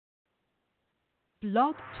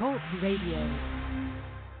Blog Talk Radio.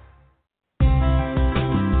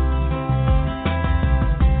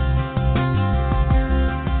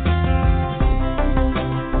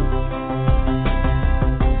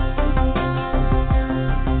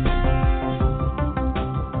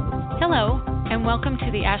 Hello, and welcome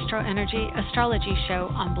to the AstroEnergy Astrology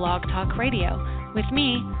Show on Blog Talk Radio with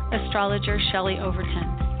me, astrologer Shelley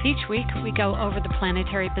Overton. Each week we go over the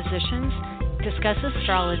planetary positions, discuss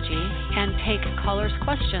astrology, and take callers'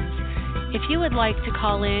 questions. If you would like to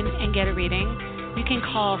call in and get a reading, you can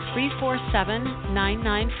call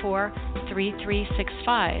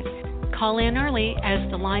 347-994-3365. Call in early as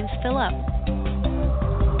the lines fill up.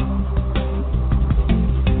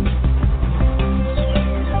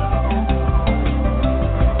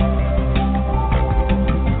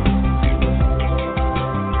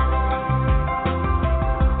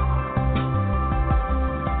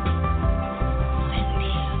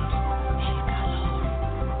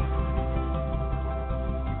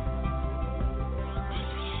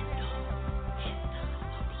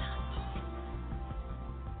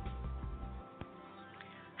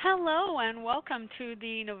 Hello and welcome to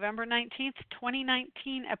the November 19th,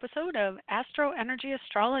 2019 episode of AstroEnergy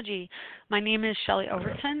Astrology. My name is Shelley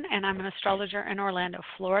Overton and I'm an astrologer in Orlando,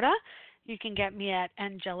 Florida. You can get me at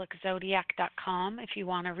angeliczodiac.com if you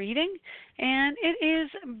want a reading. And it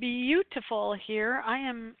is beautiful here. I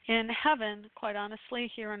am in heaven, quite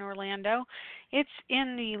honestly, here in Orlando. It's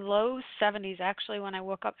in the low 70s, actually, when I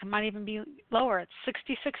woke up. It might even be lower. It's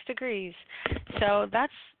 66 degrees. So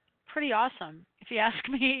that's pretty awesome. If you ask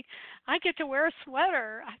me, I get to wear a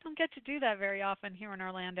sweater. I don't get to do that very often here in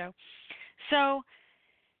Orlando. So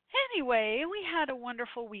anyway, we had a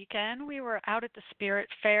wonderful weekend. We were out at the Spirit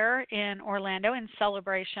Fair in Orlando in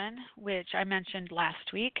Celebration, which I mentioned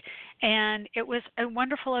last week, and it was a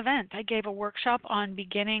wonderful event. I gave a workshop on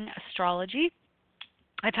beginning astrology.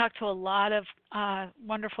 I talked to a lot of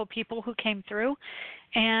wonderful people who came through,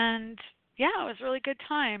 and yeah, it was a really good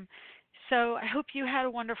time. So I hope you had a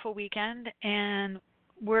wonderful weekend, and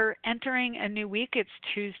we're entering a new week. It's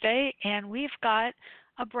Tuesday, and we've got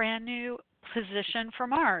a brand new position for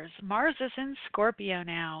Mars. Mars is in Scorpio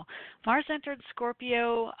now. Mars entered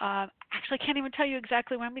Scorpio, actually I can't even tell you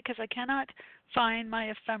exactly when because I cannot find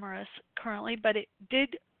my ephemeris currently, but it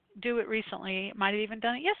did do it recently. It might have even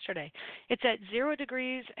done it yesterday. It's at 0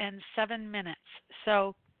 degrees and 7 minutes.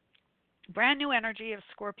 So brand new energy of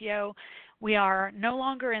Scorpio. We are no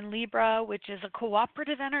longer in Libra, which is a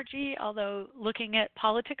cooperative energy, although looking at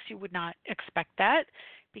politics, you would not expect that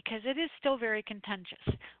because it is still very contentious.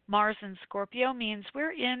 Mars in Scorpio means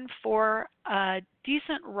we're in for a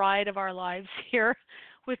decent ride of our lives here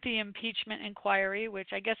with the impeachment inquiry,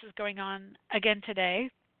 which I guess is going on again today.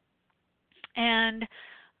 And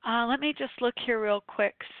let me just look here real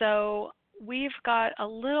quick. So we've got a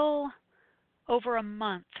little over a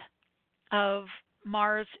month of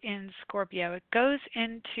Mars in Scorpio. It goes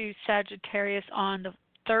into Sagittarius on the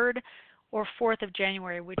 3rd or 4th of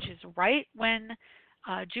January, which is right when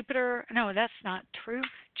Jupiter, no, that's not true.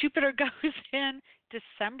 Jupiter goes in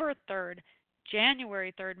December 3rd.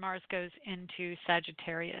 January 3rd, Mars goes into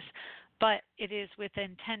Sagittarius. But it is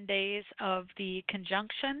within 10 days of the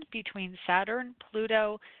conjunction between Saturn,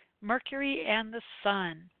 Pluto, Mercury, and the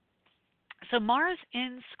Sun. So Mars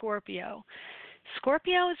in Scorpio.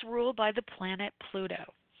 Scorpio is ruled by the planet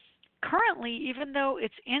Pluto. Currently, even though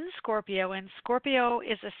it's in Scorpio, and Scorpio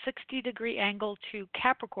is a 60-degree angle to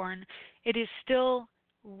Capricorn, it is still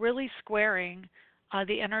really squaring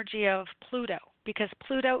the energy of Pluto, because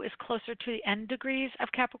Pluto is closer to the end degrees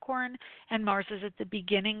of Capricorn, and Mars is at the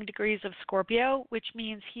beginning degrees of Scorpio, which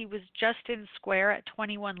means he was just in square at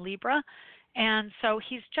 21 Libra, and so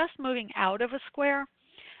he's just moving out of a square,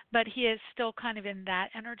 but he is still kind of in that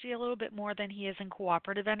energy a little bit more than he is in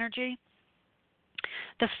cooperative energy.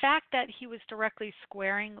 The fact that he was directly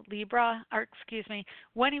squaring Libra, or excuse me,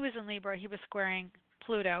 when he was in Libra, he was squaring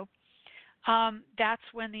Pluto. That's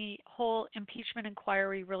when the whole impeachment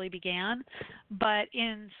inquiry really began. But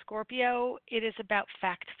in Scorpio, it is about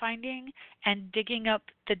fact-finding and digging up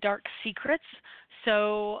the dark secrets.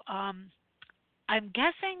 So I'm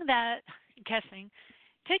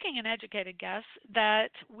taking an educated guess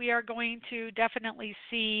that we are going to definitely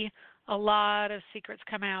see a lot of secrets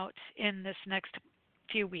come out in this next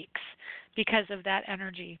few weeks because of that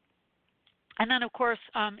energy. And then, of course,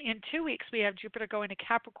 in 2 weeks, we have Jupiter going to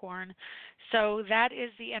Capricorn. So that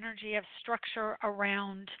is the energy of structure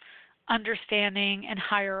around understanding and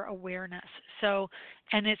higher awareness. So,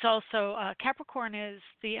 and it's also, Capricorn is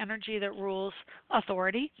the energy that rules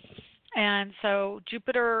authority. And so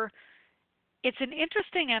Jupiter, it's an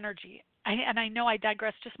interesting energy. and I know I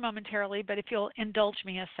digress just momentarily, but if you'll indulge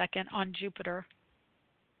me a second on Jupiter.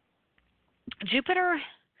 Jupiter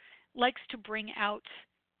likes to bring out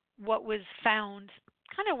what was found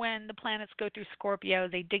kind of when the planets go through Scorpio,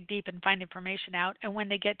 they dig deep and find information out. And when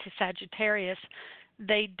they get to Sagittarius,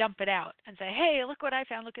 they dump it out and say, hey, look what I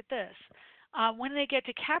found, look at this. When they get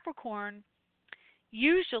to Capricorn,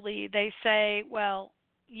 usually they say, well,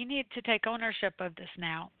 you need to take ownership of this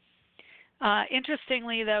now.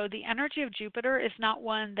 Interestingly, though, the energy of Jupiter is not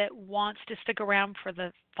one that wants to stick around for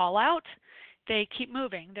the fallout. They keep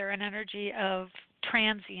moving. They're an energy of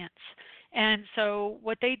transience. And so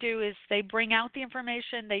what they do is they bring out the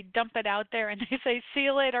information, they dump it out there, and they say, see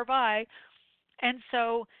you later, bye. And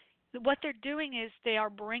so what they're doing is they are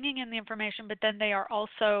bringing in the information, but then they are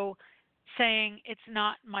also saying it's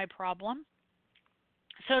not my problem.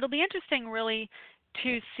 So it'll be interesting, really,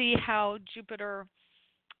 to see how Jupiter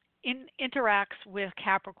interacts with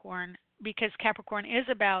Capricorn, because Capricorn is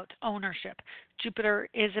about ownership. Jupiter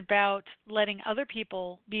is about letting other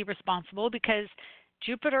people be responsible, because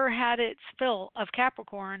Jupiter had its fill of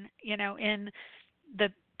Capricorn, in the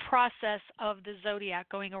process of the zodiac,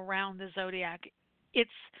 going around the zodiac. It's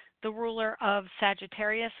the ruler of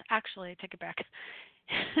Sagittarius. Actually, I take it back.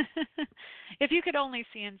 If you could only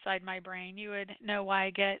see inside my brain, you would know why I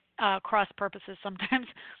get cross purposes sometimes.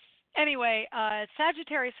 Anyway,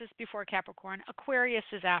 Sagittarius is before Capricorn. Aquarius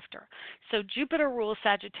is after. So Jupiter rules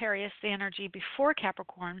Sagittarius, the energy before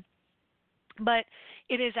Capricorn, but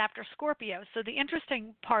it is after Scorpio. So the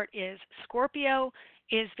interesting part is Scorpio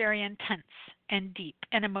is very intense and deep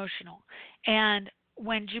and emotional. And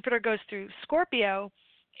when Jupiter goes through Scorpio,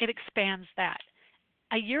 it expands that.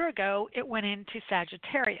 A year ago, it went into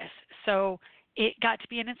Sagittarius. So it got to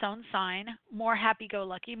be in its own sign, more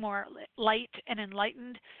happy-go-lucky, more light and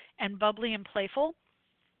enlightened and bubbly and playful.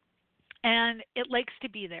 And it likes to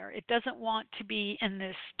be there. It doesn't want to be in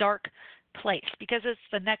this dark place because it's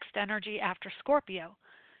the next energy after Scorpio.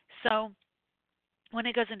 So when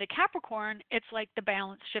it goes into Capricorn, it's like the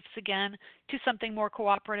balance shifts again to something more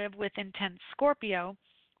cooperative with intense Scorpio,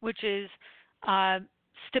 which is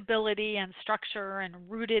stability and structure and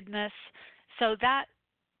rootedness. So that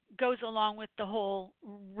goes along with the whole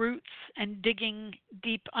roots and digging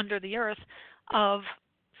deep under the earth of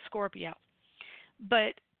Scorpio.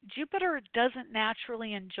 But Jupiter doesn't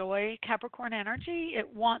naturally enjoy Capricorn energy.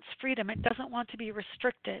 It wants freedom. It doesn't want to be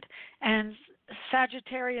restricted. And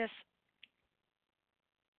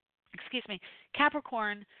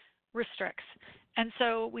Capricorn restricts. And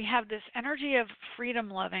so we have this energy of freedom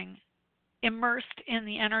loving immersed in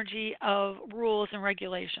the energy of rules and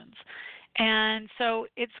regulations. And so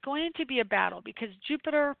it's going to be a battle because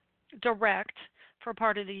Jupiter direct for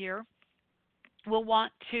part of the year will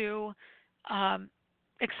want to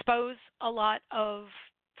expose a lot of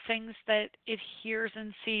things that it hears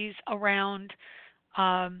and sees around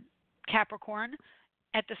Capricorn.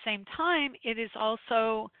 At the same time, it is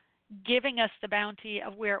also giving us the bounty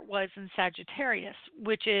of where it was in Sagittarius,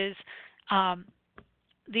 which is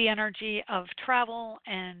the energy of travel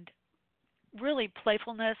and really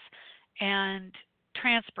playfulness and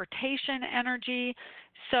transportation energy.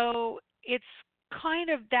 So it's kind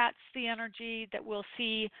of, that's the energy that we'll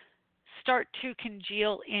see start to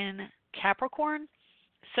congeal in Capricorn.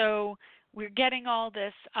 So we're getting all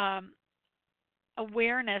this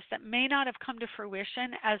awareness that may not have come to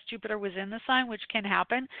fruition as Jupiter was in the sign, which can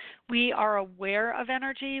happen. We are aware of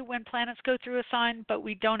energy when planets go through a sign, but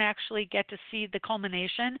we don't actually get to see the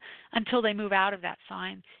culmination until they move out of that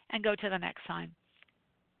sign and go to the next sign.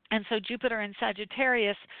 And so Jupiter in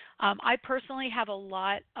Sagittarius, I personally have a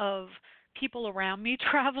lot of people around me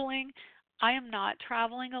traveling. I am not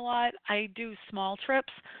traveling a lot. I do small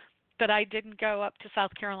trips, but I didn't go up to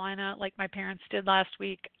South Carolina like my parents did last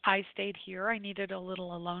week. I stayed here. I needed a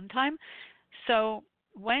little alone time. So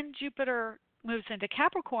when Jupiter moves into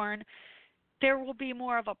Capricorn, there will be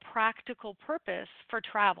more of a practical purpose for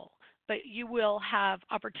travel, but you will have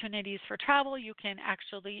opportunities for travel. You can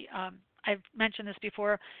actually, I've mentioned this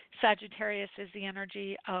before, Sagittarius is the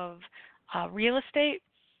energy of real estate.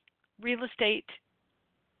 Real estate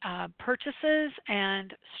purchases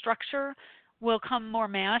and structure will come more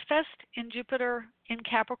manifest in Jupiter in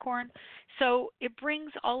Capricorn. So it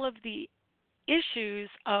brings all of the issues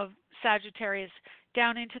of Sagittarius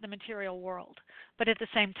down into the material world. But at the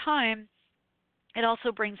same time, it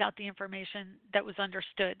also brings out the information that was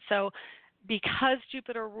understood. So because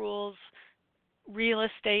Jupiter rules real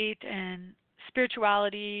estate and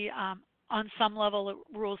spirituality, on some level it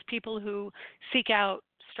rules people who seek out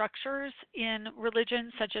structures in religion,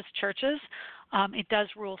 such as churches. It does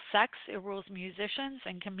rule sex. It rules musicians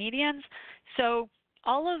and comedians. So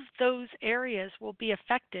all of those areas will be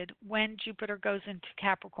affected when Jupiter goes into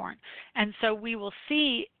Capricorn. And so we will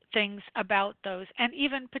see things about those and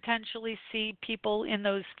even potentially see people in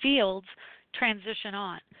those fields transition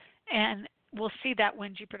on. And we'll see that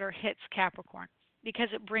when Jupiter hits Capricorn because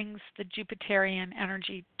it brings the Jupiterian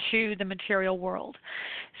energy to the material world.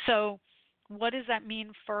 So what does that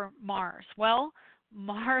mean for Mars? Well,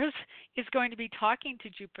 Mars is going to be talking to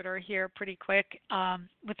Jupiter here pretty quick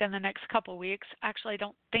within the next couple weeks. Actually, I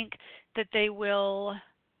don't think that they will.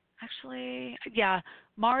 Actually, yeah,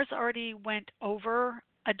 Mars already went over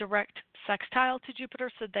a direct sextile to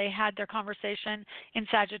Jupiter, so they had their conversation in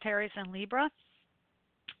Sagittarius and Libra,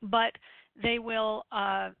 but they will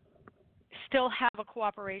still have a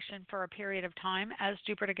cooperation for a period of time as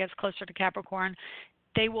Jupiter gets closer to Capricorn.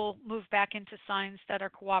 They will move back into signs that are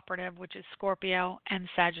cooperative, which is Scorpio and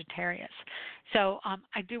Sagittarius. So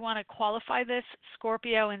I do want to qualify this.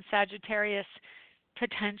 Scorpio and Sagittarius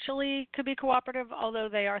potentially could be cooperative, although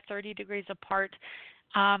they are 30 degrees apart.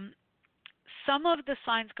 Some of the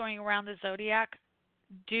signs going around the zodiac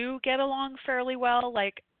do get along fairly well.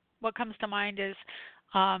 Like what comes to mind is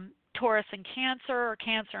Taurus and Cancer, or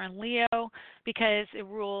Cancer and Leo, because it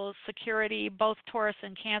rules security. Both Taurus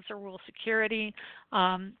and Cancer rule security.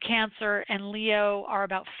 Cancer and Leo are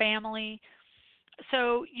about family.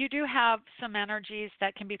 So you do have some energies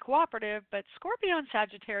that can be cooperative, but Scorpio and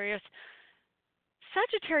Sagittarius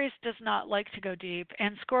does not like to go deep,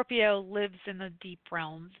 and Scorpio lives in the deep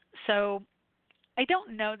realms. So I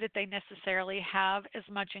don't know that they necessarily have as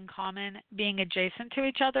much in common being adjacent to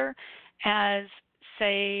each other as,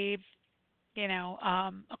 say,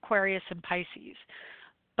 Aquarius and Pisces.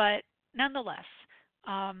 But nonetheless,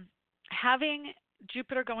 having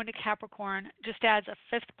Jupiter go into Capricorn just adds a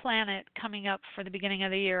fifth planet coming up for the beginning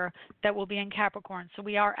of the year that will be in Capricorn. So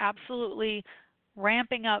we are absolutely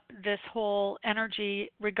ramping up this whole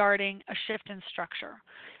energy regarding a shift in structure.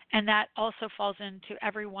 And that also falls into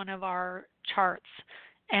every one of our charts.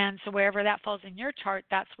 And so wherever that falls in your chart,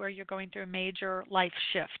 that's where you're going through a major life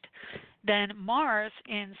shift. Then Mars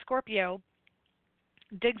in Scorpio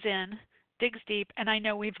digs deep, and I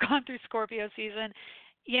know we've gone through Scorpio season.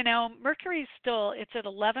 Mercury's still, it's at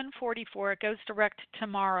 11:44. It goes direct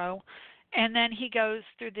tomorrow, and then he goes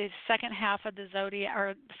through the second half of the zodiac,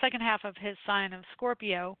 or the second half of his sign of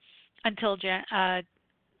Scorpio until December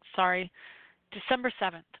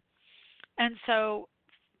 7th. And so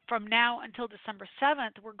from now until December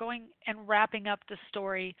 7th, we're going and wrapping up the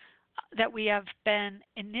story that we have been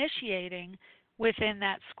initiating within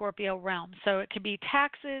that Scorpio realm. So it could be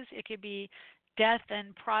taxes, it could be death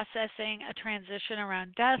and processing, a transition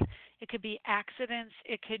around death, it could be accidents,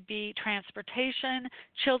 it could be transportation,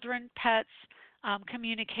 children, pets,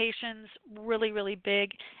 communications, really, really big.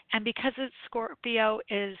 And because Scorpio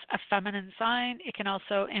is a feminine sign, it can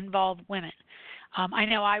also involve women. I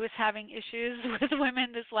know I was having issues with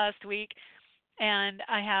women this last week, and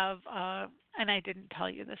I have, and I didn't tell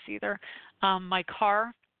you this either, my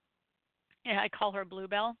car, I call her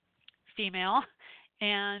Bluebell, female,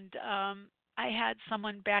 and I had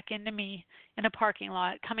someone back into me in a parking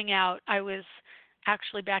lot coming out. I was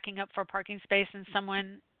actually backing up for a parking space, and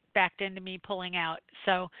someone backed into me pulling out.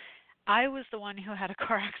 So I was the one who had a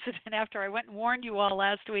car accident after I went and warned you all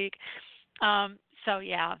last week. So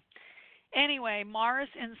yeah. Anyway, Mars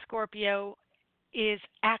in Scorpio is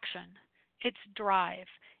action. It's drive.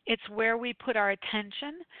 It's where we put our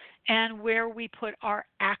attention and where we put our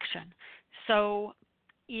action. So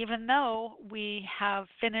even though we have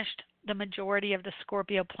finished the majority of the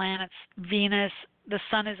Scorpio planets, Venus, the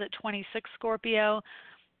sun is at 26 Scorpio,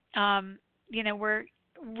 we're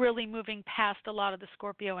really moving past a lot of the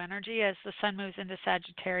Scorpio energy as the sun moves into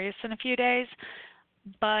Sagittarius in a few days,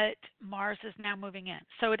 but Mars is now moving in.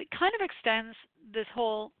 So it kind of extends this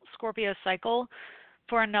whole Scorpio cycle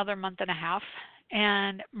for another month and a half,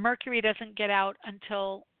 and Mercury doesn't get out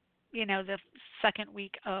until, the second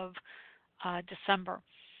week of December.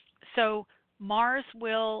 So Mars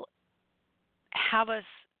will have us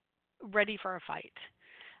ready for a fight.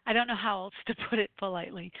 I don't know how else to put it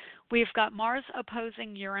politely. We've got Mars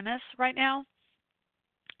opposing Uranus right now.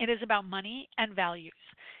 It is about money and values.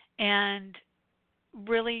 And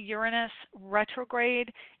really, Uranus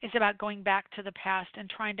retrograde is about going back to the past and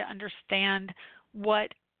trying to understand what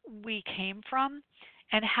we came from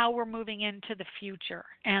and how we're moving into the future.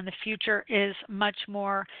 And the future is much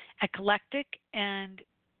more eclectic and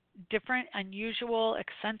different, unusual,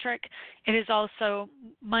 eccentric. It is also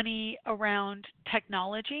money around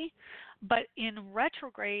technology, but in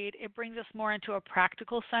retrograde, it brings us more into a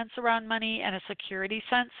practical sense around money and a security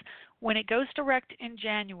sense. When it goes direct in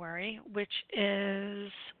January, which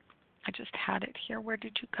is I just had it here. Where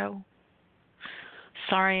did you go?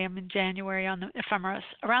 Sorry, I'm in January on the ephemeris,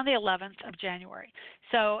 around the 11th of January.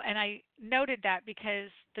 So, and I noted that because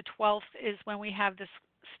the 12th is when we have this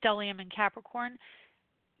stellium in Capricorn.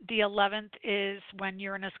 The 11th is when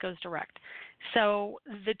Uranus goes direct. So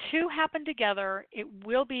the two happen together. It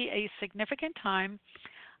will be a significant time.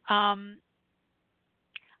 Um,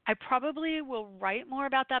 I probably will write more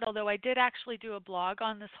about that, although I did actually do a blog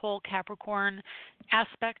on this whole Capricorn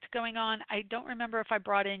aspect going on. I don't remember if I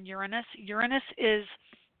brought in Uranus. Uranus is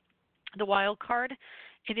the wild card.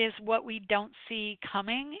 It is what we don't see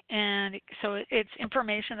coming, and so it's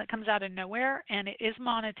information that comes out of nowhere, and it is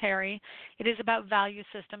monetary. It is about value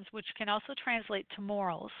systems, which can also translate to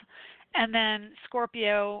morals. And then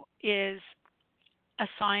Scorpio is a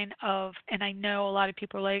sign of, and I know a lot of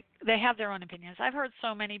people are like, they have their own opinions. I've heard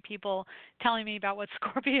so many people telling me about what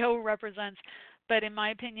Scorpio represents, but in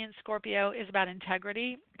my opinion, Scorpio is about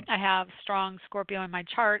integrity. I have strong Scorpio in my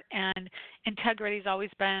chart, and integrity has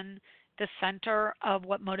always been the center of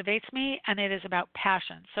what motivates me, and it is about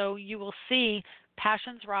passion. So you will see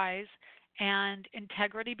passions rise and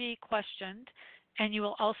integrity be questioned, and you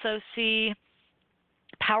will also see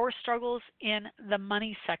power struggles in the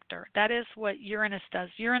money sector. That is what Uranus does.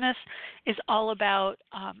 Uranus is all about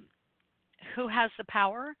who has the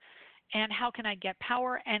power and how can I get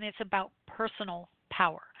power, and it's about personal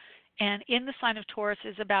power. And in the sign of Taurus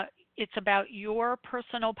it's about your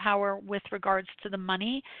personal power with regards to the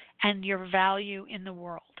money and your value in the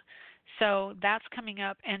world. So that's coming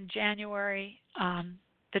up in January,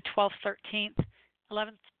 the 12th, 13th,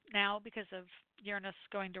 11th now because of Uranus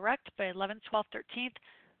going direct, but 11th, 12th, 13th,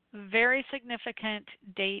 very significant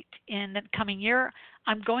date in the coming year.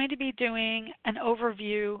 I'm going to be doing an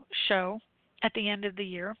overview show at the end of the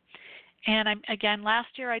year. And again, last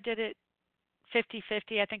year I did it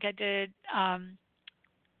 50-50. I think I did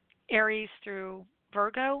Aries through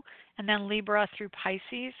Virgo and then Libra through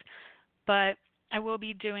Pisces. But I will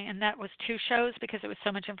be doing, and that was 2 shows because it was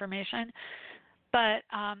so much information. But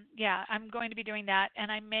yeah, I'm going to be doing that,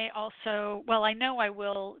 and I may also, well, I know I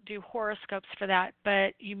will do horoscopes for that,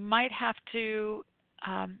 but you might have to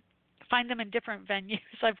find them in different venues.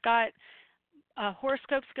 I've got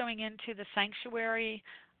horoscopes going into the Sanctuary.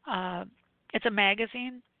 It's a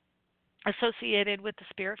magazine associated with the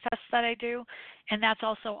Spirit Fest that I do, and that's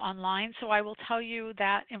also online. So I will tell you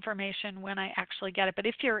that information when I actually get it. But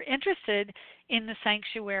if you're interested in the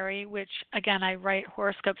Sanctuary, which again I write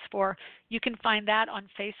horoscopes for, you can find that on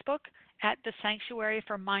Facebook at the Sanctuary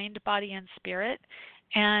for Mind, Body, and Spirit.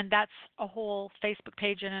 And that's a whole Facebook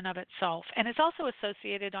page in and of itself. And it's also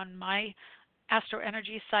associated on my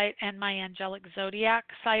AstroEnergy site and my Angelic Zodiac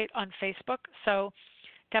site on Facebook. So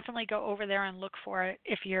definitely go over there and look for it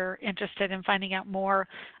if you're interested in finding out more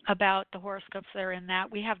about the horoscopes that are in that.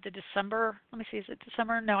 We have the December, let me see, is it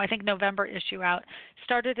December? No, I think November issue out.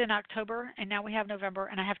 Started in October, and now we have November,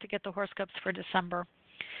 and I have to get the horoscopes for December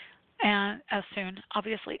and as soon,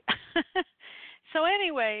 obviously. So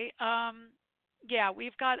anyway, yeah,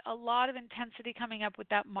 we've got a lot of intensity coming up with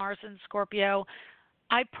that Mars in Scorpio.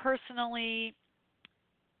 I personally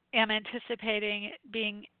am anticipating it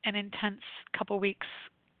being an intense couple weeks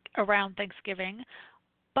around Thanksgiving,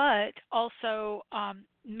 but also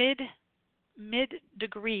mid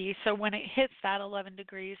degree. So when it hits that 11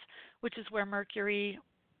 degrees, which is where Mercury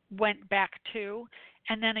went back to,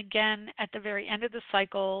 and then again at the very end of the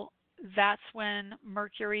cycle, that's when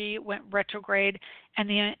Mercury went retrograde, and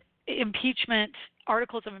the impeachment,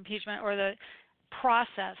 articles of impeachment, or the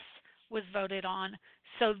process was voted on.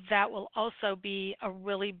 So that will also be a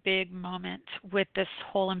really big moment with this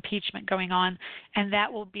whole impeachment going on. And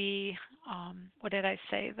that will be, what did I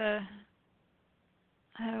say?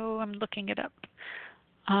 I'm looking it up.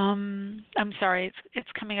 I'm sorry, it's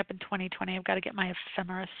coming up in 2020. I've got to get my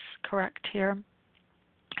ephemeris correct here.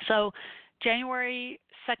 So January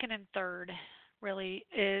 2nd and 3rd really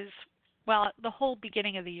is, well, the whole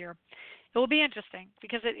beginning of the year. It will be interesting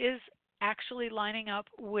because it is actually lining up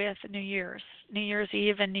with New Year's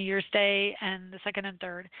Eve and New Year's Day and the 2nd and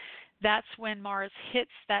 3rd. That's when Mars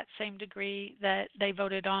hits that same degree that they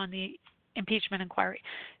voted on the impeachment inquiry.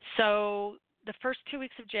 So the first 2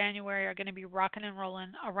 weeks of January are going to be rocking and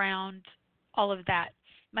rolling around all of that.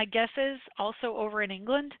 My guess is also over in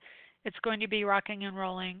England, it's going to be rocking and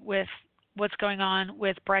rolling with what's going on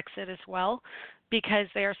with Brexit as well, because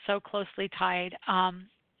they are so closely tied.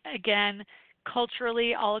 Again,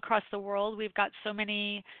 culturally, all across the world, we've got so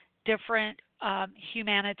many different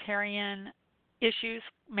humanitarian issues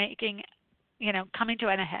coming to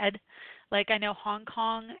an head. Like I know Hong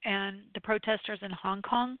Kong and the protesters in Hong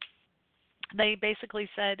Kong, they basically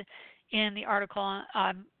said in the article,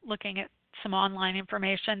 I'm looking at some online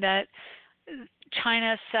information that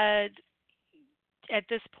China said at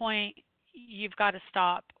this point, you've got to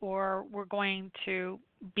stop or we're going to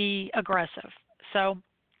be aggressive. So,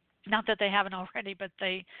 not that they haven't already, but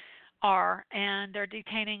they are, and they're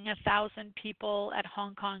detaining 1,000 people at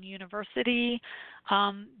Hong Kong University.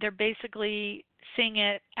 They're basically seeing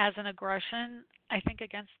it as an aggression, I think,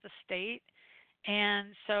 against the state, and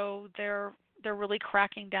so they're really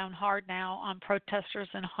cracking down hard now on protesters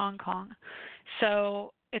in Hong Kong.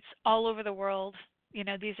 So it's all over the world,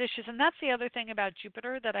 these issues. And that's the other thing about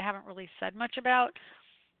Jupiter that I haven't really said much about,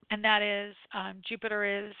 and that is Jupiter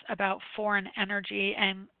is about foreign energy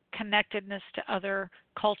and connectedness to other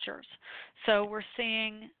cultures. So we're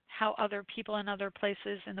seeing how other people in other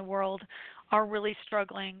places in the world are really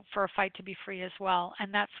struggling for a fight to be free as well.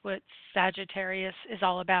 And that's what Sagittarius is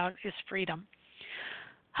all about, is freedom.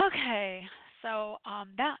 Okay, so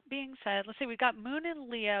that being said, let's see, we've got Moon in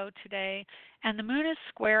Leo today, and the Moon is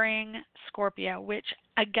squaring Scorpio, which,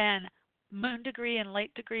 again, Moon degree and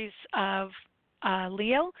late degrees of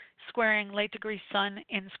Leo, squaring late degree Sun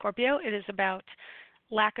in Scorpio. It is about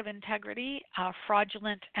lack of integrity,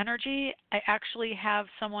 fraudulent energy. I actually have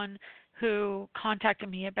someone who contacted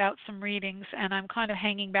me about some readings, and I'm kind of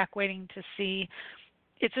hanging back waiting to see.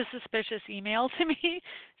 It's a suspicious email to me,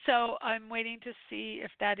 so I'm waiting to see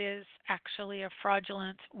if that is actually a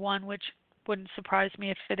fraudulent one, which wouldn't surprise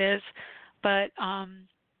me if it is. But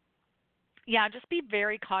yeah, just be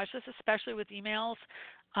very cautious, especially with emails.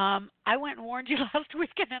 I went and warned you last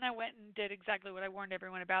week, and then I went and did exactly what I warned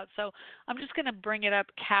everyone about. So I'm just going to bring it up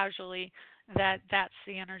casually that that's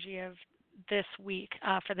the energy of this week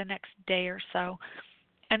for the next day or so.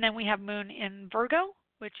 And then we have Moon in Virgo,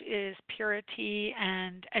 which is purity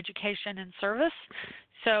and education and service.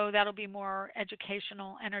 So that'll be more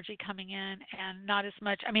educational energy coming in and not as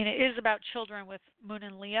much. I mean, it is about children with Moon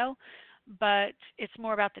in Leo, but it's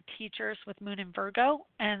more about the teachers with Moon in Virgo.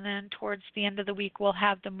 And then towards the end of the week, we'll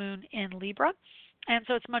have the Moon in Libra. And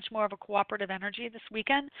so it's much more of a cooperative energy this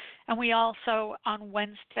weekend. And we also, on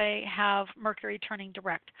Wednesday, have Mercury turning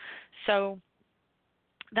direct. So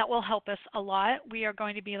that will help us a lot. We are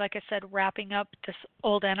going to be, like I said, wrapping up this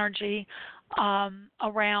old energy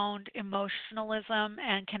around emotionalism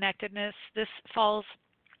and connectedness. This falls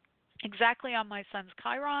exactly on my Sun's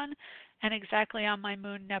Chiron and exactly on my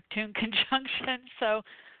Moon-Neptune conjunction. So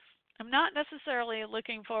I'm not necessarily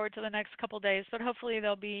looking forward to the next couple of days, but hopefully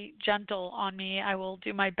they'll be gentle on me. I will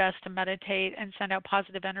do my best to meditate and send out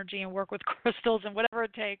positive energy and work with crystals and whatever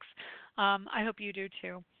it takes. I hope you do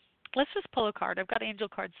too. Let's just pull a card. I've got angel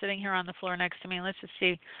cards sitting here on the floor next to me. Let's just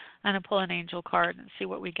see. I'm going to pull an angel card and see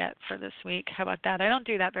what we get for this week. How about that? I don't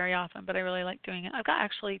do that very often, but I really like doing it. I've got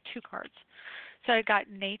actually two cards. So I got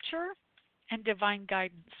nature and divine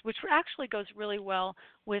guidance, which actually goes really well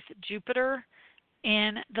with Jupiter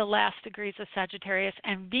in the last degrees of Sagittarius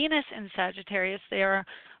and Venus in Sagittarius. They are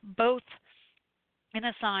both in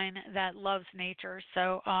a sign that loves nature.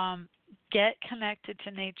 So get connected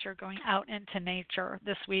to nature, going out into nature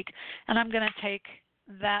this week. And I'm going to take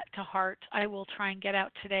that to heart. I will try and get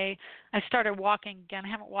out today. I started walking again. I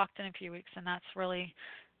haven't walked in a few weeks, and that's really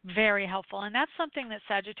very helpful. And that's something that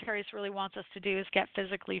Sagittarius really wants us to do, is get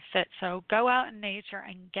physically fit. So go out in nature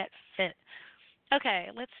and get fit. Okay,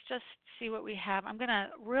 let's just see what we have. I'm going to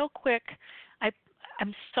real quick,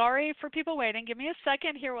 I'm sorry for people waiting. Give me a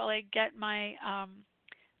second here while I get my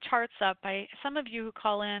charts up. Some of you who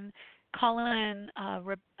call in,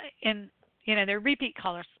 they're repeat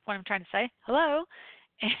callers, what I'm trying to say. Hello.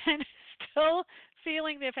 And still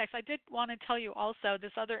feeling the effects. I did want to tell you also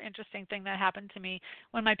this other interesting thing that happened to me.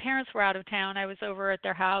 When my parents were out of town, I was over at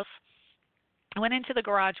their house. I went into the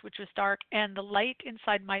garage, which was dark, and the light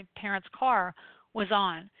inside my parents' car was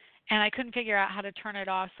on. And I couldn't figure out how to turn it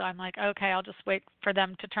off, so I'm like, okay, I'll just wait for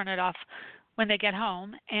them to turn it off when they get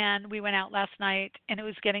home. And we went out last night, and it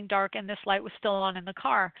was getting dark, and this light was still on in the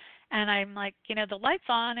car. And I'm like, the light's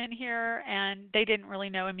on in here, and they didn't really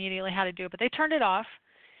know immediately how to do it, but they turned it off.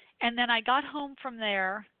 And then I got home from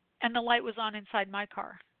there, and the light was on inside my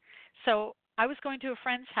car. So I was going to a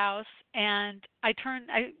friend's house, and I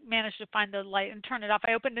managed to find the light and turn it off.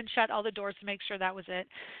 I opened and shut all the doors to make sure that was it,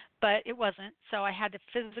 but it wasn't. So I had to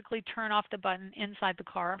physically turn off the button inside the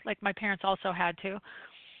car, like my parents also had to.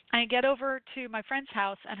 I get over to my friend's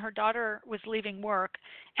house, and her daughter was leaving work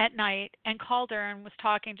at night and called her and was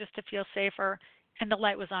talking just to feel safer, and the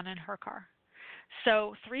light was on in her car.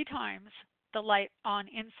 So 3 times the light on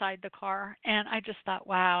inside the car, and I just thought,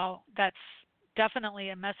 wow, that's definitely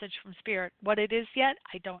a message from Spirit. What it is yet,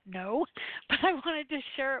 I don't know, but I wanted to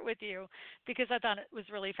share it with you because I thought it was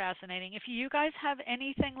really fascinating. If you guys have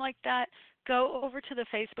anything like that, go over to the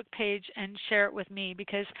Facebook page and share it with me,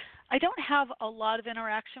 because I don't have a lot of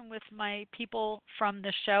interaction with my people from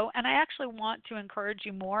the show, and I actually want to encourage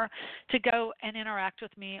you more to go and interact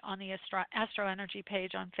with me on the AstroEnergy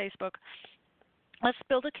page on Facebook. Let's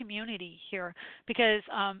build a community here, because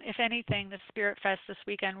if anything, the Spirit Fest this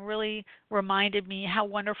weekend really reminded me how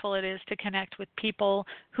wonderful it is to connect with people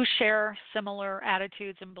who share similar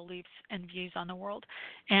attitudes and beliefs and views on the world.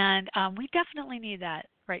 And we definitely need that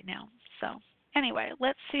right now. So anyway,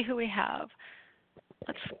 let's see who we have.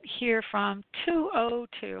 Let's hear from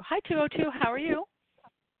 202. Hi, 202. How are you?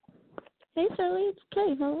 Hey, Shirley. It's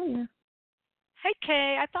Kay. How are you? Hey,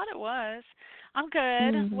 Kay. I thought it was. I'm good.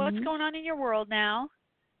 Mm-hmm. What's going on in your world now?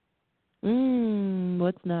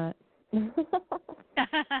 What's not?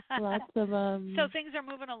 Lots of So things are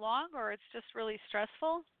moving along, or it's just really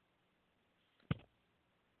stressful?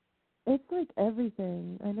 It's like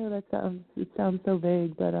everything. I know it sounds so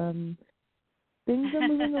vague, but things are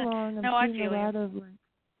moving along. I'm No, I seeing feel a lot you. of like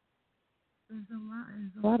there's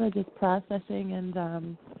a lot of just processing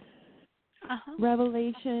and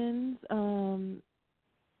revelations.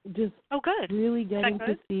 Just good. really getting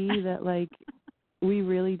to see that like we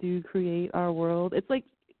really do create our world. It's like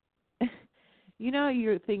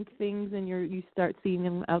you think things and you start seeing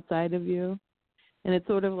them outside of you, and it's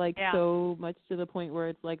sort of like so much to the point where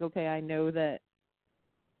it's like, okay, I know that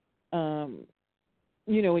when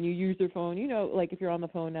you use your phone, like if you're on the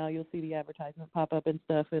phone now, you'll see the advertisement pop up and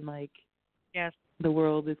stuff, and like the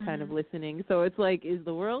world is kind of listening. So it's like, is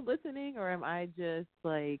the world listening, or am I just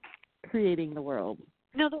like creating the world?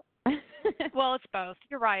 No, well, it's both.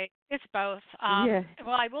 You're right. It's both.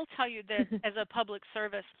 Well, I will tell you this as a public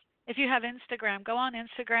service. If you have Instagram, go on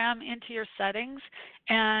Instagram into your settings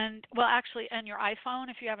and, well, actually on your iPhone,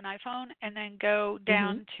 if you have an iPhone, and then go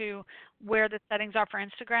down to where the settings are for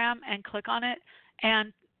Instagram and click on it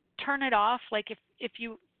and turn it off. Like if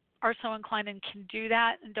you are so inclined and can do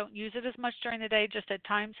that and don't use it as much during the day, just at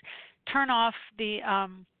times, turn off the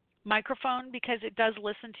microphone, because it does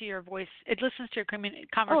listen to your voice. It listens to your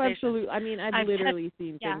conversation. Oh, absolutely. I mean, I've literally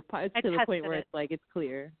seen things. It's to the point where it's like it's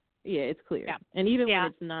clear. Yeah, it's clear. Yeah. And even when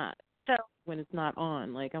it's not, when it's not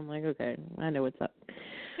on, like I'm like, okay, I know what's up.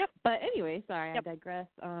 Yep. But anyway, sorry, I digress.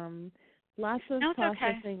 Lots of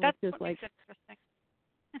processing. Okay. That's just what like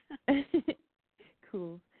makes it interesting.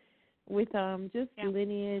 Cool. With just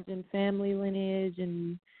lineage and family lineage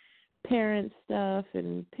and parent stuff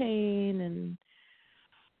and pain and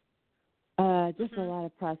just a lot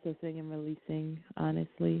of processing and releasing,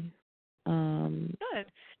 honestly. Good.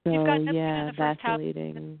 So, You've got Neptune in the first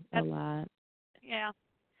vacillating house. a lot. Yeah.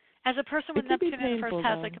 As a person with Neptune in the first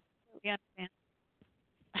house, I completely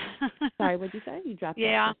understand. Sorry, what'd you say? You dropped out.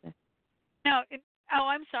 Yeah. No.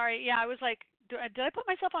 I'm sorry. Yeah, I was like, did I put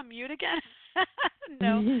myself on mute again?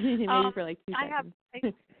 No. Maybe for like 2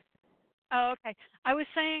 seconds. Okay. I was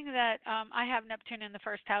saying that I have Neptune in the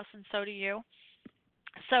first house, and so do you.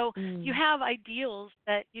 So you have ideals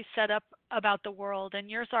that you set up about the world, and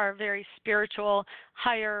yours are very spiritual,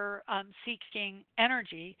 higher seeking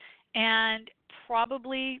energy, and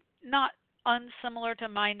probably not unsimilar to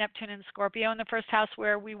my Neptune and Scorpio in the first house,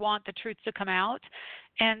 where we want the truth to come out.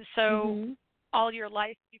 And so all your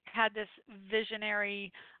life you've had this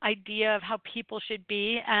visionary idea of how people should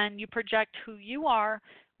be, and you project who you are,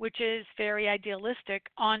 which is very idealistic,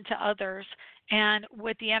 onto others. And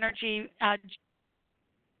with the energy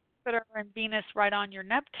Jupiter and Venus right on your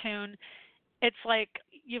Neptune, it's like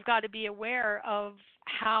you've got to be aware of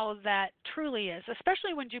how that truly is,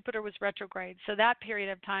 especially when Jupiter was retrograde. So that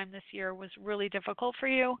period of time this year was really difficult for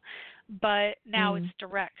you, but now it's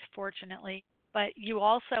direct, fortunately. But you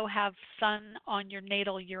also have Sun on your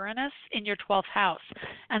natal Uranus in your 12th house,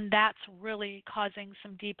 and that's really causing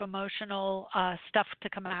some deep emotional stuff to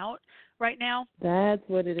come out right now. That's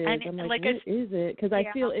what it is. And I'm like, what is it? Because I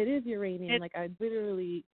feel it is Uranian. Like I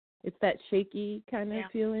literally, it's that shaky kind of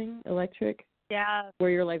feeling, electric. Yeah. Where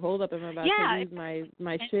you're like, hold up, I'm about to lose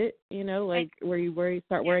my shit, like where you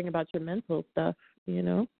start worrying about your mental stuff,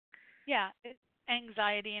 Yeah, it's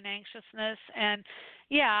anxiety and anxiousness. And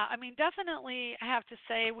I mean, definitely I have to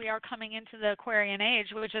say we are coming into the Aquarian age,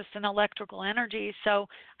 which is an electrical energy. So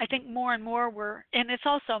I think more and more and it's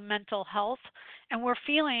also mental health, and we're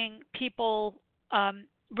feeling people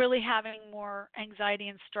really having more anxiety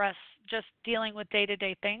and stress just dealing with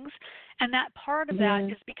day-to-day things. And that part of that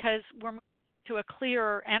is because we're to a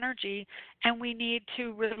clearer energy, and we need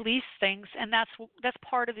to release things, and that's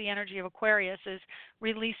part of the energy of Aquarius, is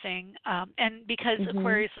releasing. And because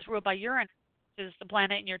Aquarius is ruled by Uranus, is the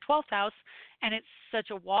planet in your 12th house, and it's such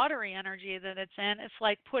a watery energy that it's in. It's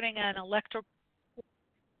like putting an electric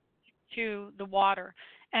to the water.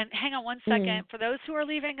 And hang on one second. For those who are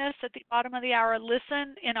leaving us at the bottom of the hour,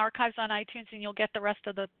 listen in archives on iTunes, and you'll get the rest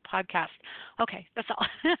of the podcast. Okay, that's all.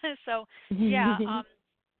 So, yeah,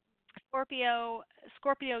 Scorpio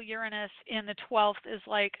Uranus in the 12th is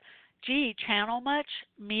like, gee, channel much,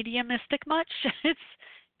 mediumistic much. It's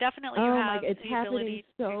definitely you have it's the happening ability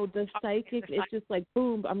so to the talk to psychic. the It's just like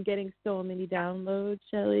boom. I'm getting so many downloads,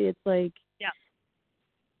 Shelley. It's like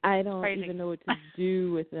I don't crazy. even know what to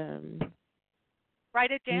do with them. Write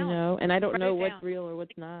it down. You know, and I don't know what's down. real or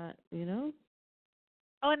what's not. You know.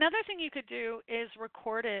 Oh, another thing you could do is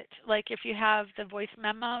record it. Like if you have the voice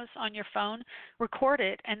memos on your phone, record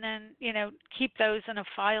it and then, keep those in a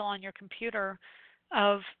file on your computer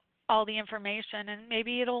of all the information, and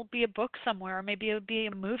maybe it'll be a book somewhere, or maybe it'll be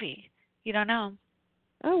a movie. You don't know.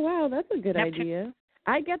 Oh wow, that's a good idea.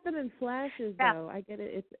 I get them in flashes though. I get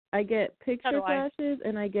it. I get picture flashes,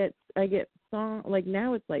 and I get song. Like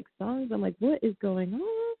now it's like songs. I'm like, what is going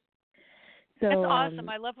on? So it's awesome.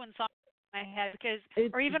 I love when songs in my head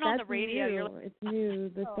or even on the radio. New. You're like, it's new.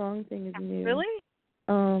 The song thing is new. Really?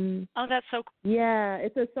 Oh, that's so cool. Yeah,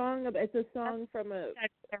 it's a song. It's a song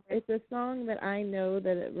It's a song that I know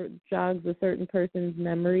that it jogs a certain person's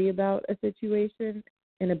memory about a situation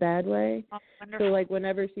in a bad way. Oh, so like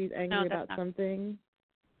whenever she's angry about something,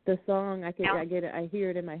 the song I get it. I hear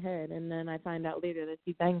it in my head, and then I find out later that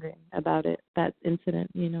she's angry about that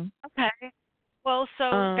incident. Okay. Well,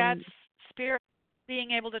 so that's spirit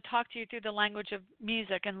being able to talk to you through the language of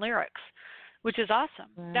music and lyrics, which is awesome.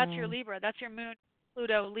 Wow. That's your Libra. That's your Moon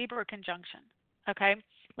Pluto Libra conjunction. Okay,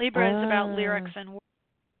 Libra is about lyrics and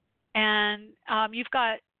you've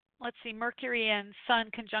got, let's see, Mercury and Sun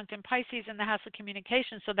conjunct in Pisces in the house of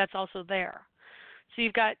communication, so that's also there. So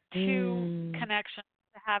you've got two connections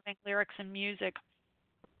to having lyrics and music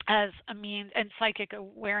as a means, and psychic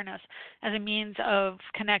awareness as a means of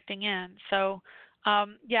connecting in. So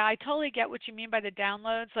I totally get what you mean by the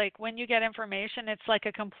downloads. Like when you get information, it's like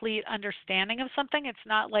a complete understanding of something. It's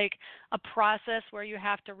not like a process where you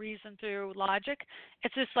have to reason through logic.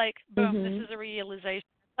 It's just like, boom, this is a realization.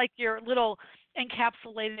 Like your little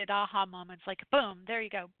encapsulated aha moments, like boom, there you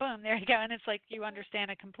go, boom, there you go. And it's like you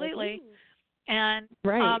understand it completely. And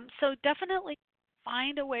so definitely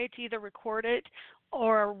find a way to either record it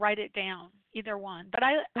or write it down, either one. But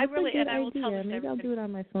I really, and I will tell this. Maybe I'll do it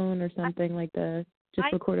on my phone or something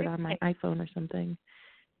just record it on my iPhone or something.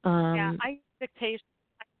 I dictate.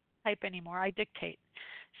 I don't type anymore. I dictate.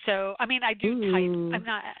 So I mean, I do type.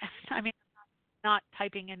 I'm not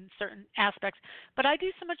typing in certain aspects, but I do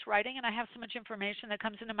so much writing and I have so much information that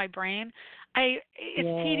comes into my brain.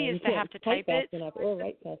 It's tedious to have to type it or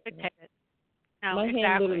write fast enough. It. No, my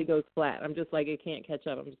hand literally goes flat. I'm just like, it can't catch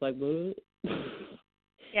up. I'm just like, what?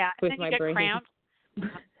 Yeah, with and then my you get brain. cramps.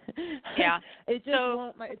 Yeah, it just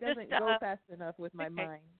won't. It doesn't go fast enough with my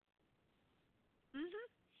mind.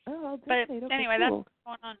 Oh, I'll dictate. But anyway, cool. That's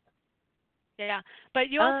going on. Yeah, but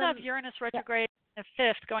you also have Uranus retrograde in the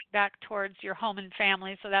 5th, going back towards your home and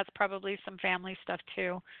family. So that's probably some family stuff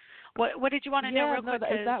too. What did you want to know real quick?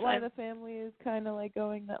 Is that why the family is kind of like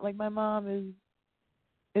going that? Like my mom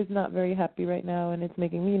is not very happy right now, and it's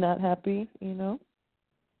making me not happy.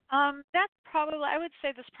 That's probably, I would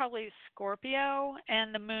say this probably Scorpio,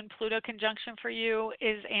 and the Moon-Pluto conjunction for you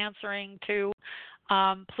is answering to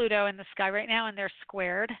Pluto in the sky right now, and they're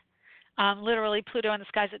squared. Literally, Pluto in the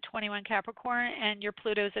sky is at 21 Capricorn, and your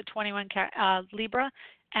Pluto is at 21 Libra,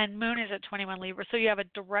 and Moon is at 21 Libra. So you have a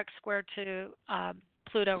direct square to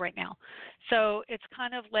Pluto right now. So it's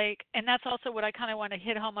kind of like, and that's also what I kind of want to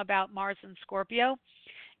hit home about Mars and Scorpio,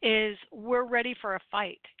 is we're ready for a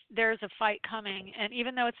fight. There's a fight coming, and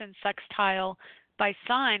even though it's in sextile by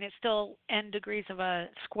sign, it's still n degrees of a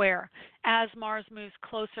square. As Mars moves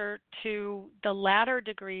closer to the latter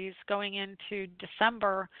degrees going into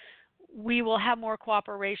December, we will have more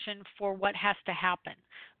cooperation for what has to happen.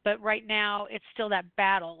 But right now, it's still that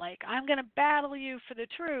battle, like, I'm going to battle you for the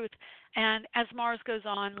truth. And as Mars goes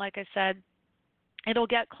on, like I said, it'll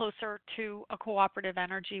get closer to a cooperative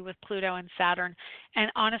energy with Pluto and Saturn.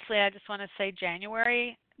 And honestly, I just want to say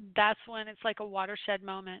January, that's when it's like a watershed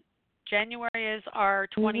moment. January is our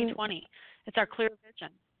 2020. It's our clear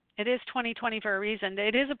vision. It is 2020 for a reason.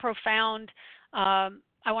 It is a profound,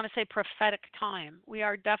 I want to say prophetic time. We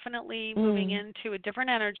are definitely moving into a different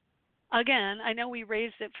energy. Again, I know we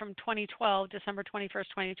raised it from 2012, December 21st,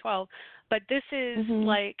 2012, but this is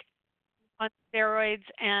like on steroids,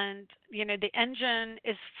 and the engine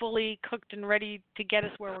is fully cooked and ready to get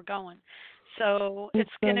us where we're going. So it's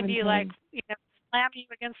going to be like slam you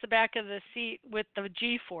against the back of the seat with the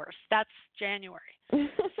G-force. That's January.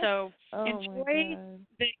 So Oh enjoy my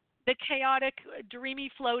God. the chaotic,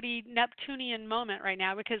 dreamy, floaty Neptunian moment right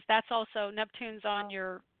now, because that's also Neptune's on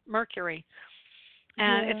your Mercury.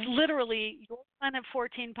 And it's Yeah. literally your sun at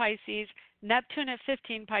 14 Pisces, Neptune at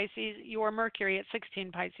 15 Pisces, your Mercury at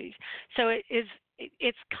 16 Pisces. So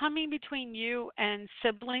it's coming between you and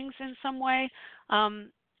siblings in some way.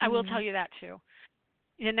 I will tell Mm. you that too.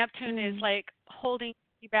 The Neptune is Mm. like holding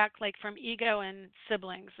you back, like from ego and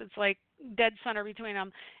siblings. It's like dead center between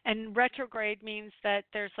them. And retrograde means that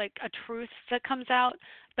there's like a truth that comes out.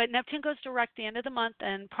 But Neptune goes direct the end of the month,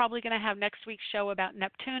 and probably going to have next week's show about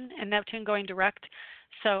Neptune and Neptune going direct.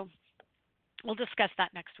 So we'll discuss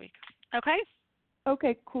that next week. Okay?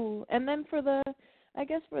 Okay, cool. And then I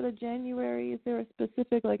guess for the January, is there a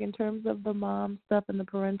specific, like in terms of the mom stuff and the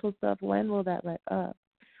parental stuff, when will that let up?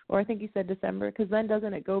 Or I think you said December, because then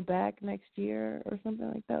doesn't it go back next year or something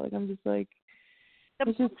like that? Like I'm just like, The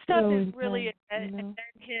it's moon just stuff so is intense, really a you know?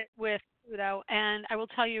 dead hit with Pluto, and I will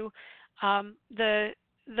tell you,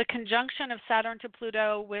 the conjunction of Saturn to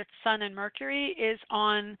Pluto with Sun and Mercury is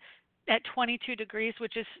on at 22 degrees,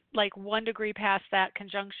 which is like 1 degree past that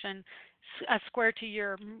conjunction, a square to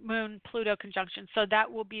your Moon Pluto conjunction. So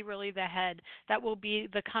that will be really the head. That will be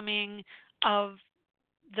the coming of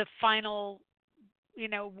the final,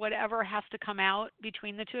 whatever has to come out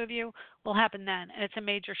between the two of you will happen then. And it's a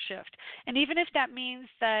major shift. And even if that means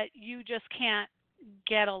that you just can't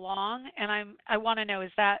get along, and I want to know,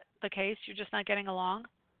 is that the case? You're just not getting along?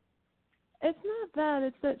 It's not that,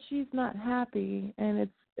 it's that she's not happy, and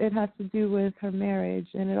it has to do with her marriage,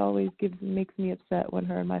 and it always makes me upset when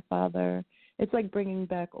her and my father, it's like bringing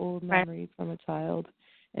back old Right. memories from a child.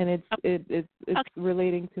 And it's Okay.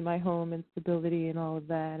 relating to my home and stability and all of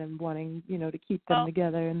that, and wanting, to keep them Well,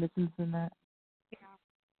 together and this and that. yeah.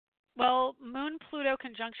 Well, Moon Pluto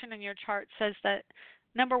conjunction in your chart says that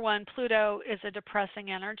number one, Pluto is a depressing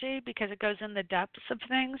energy because it goes in the depths of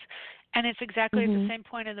things, and it's exactly at the Mhm. same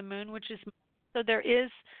point of the moon, which is so there is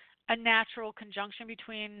a natural conjunction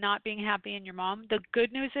between not being happy and your mom. The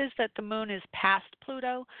good news is that the moon is past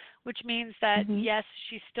Pluto, which means that Mhm. yes,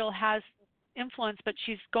 she still has influence, but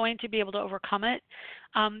she's going to be able to overcome it.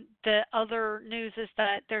 The other news is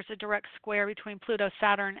that there's a direct square between Pluto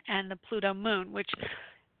Saturn and the Pluto moon, which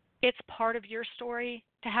it's part of your story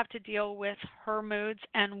to have to deal with her moods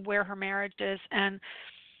and where her marriage is. And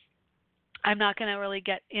I'm not going to really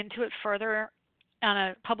get into it further on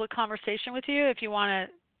a public conversation with you. If you want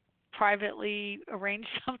to privately arrange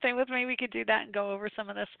something with me, we could do that and go over some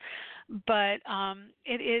of this. But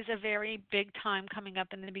it is a very big time coming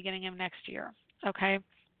up in the beginning of next year. Okay?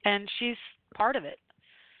 And she's part of it.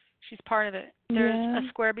 She's part of it. There's a Yeah.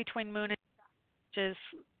 square between moon and, which is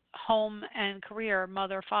home and career,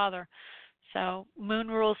 mother, father. So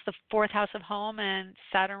moon rules the fourth house of home, and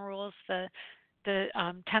Saturn rules the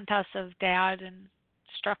 10th house of dad and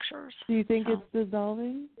structures. Do you think So it's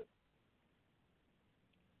dissolving?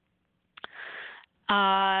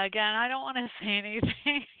 again, I don't want to say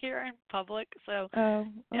anything here in public. So Oh,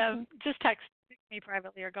 okay. just text me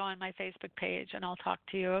privately or go on my Facebook page, and I'll talk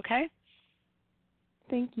to you. Okay?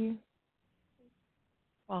 Thank you.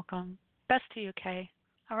 Welcome. Best to you, Kay.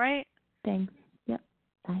 All right. Thanks. Yep.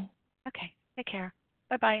 Bye. Okay. Take care.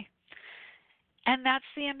 Bye bye. And that's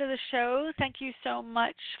the end of the show. Thank you so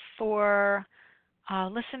much for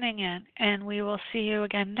listening in, and we will see you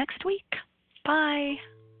again next week. Bye.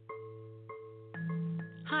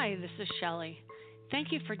 Hi, this is Shelley.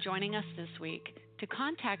 Thank you for joining us this week. To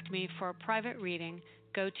contact me for a private reading,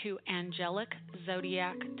 go to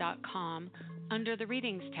angeliczodiac.com under the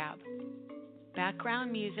Readings tab.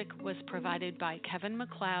 Background music was provided by Kevin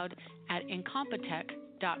MacLeod at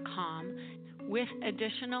incompetech.com, with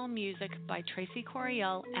additional music by Tracy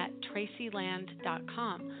Coriel at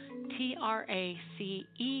tracyland.com,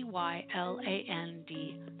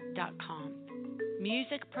 TRACEYLAND.com.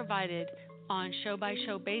 Music provided on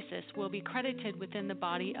show-by-show basis will be credited within the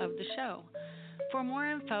body of the show. For more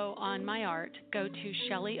info on my art, go to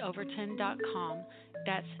shelleyoverton.com.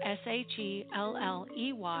 That's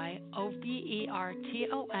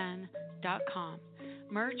SHELLEYOVERTON.com.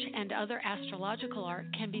 Merch and other astrological art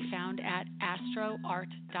can be found at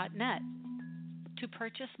astroart.net. To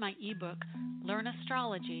purchase my ebook, Learn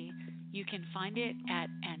Astrology, you can find it at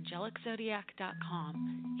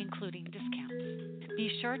angeliczodiac.com, including discounts.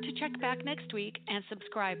 Be sure to check back next week and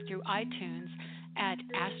subscribe through iTunes at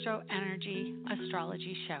AstroEnergy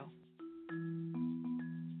Astrology Show.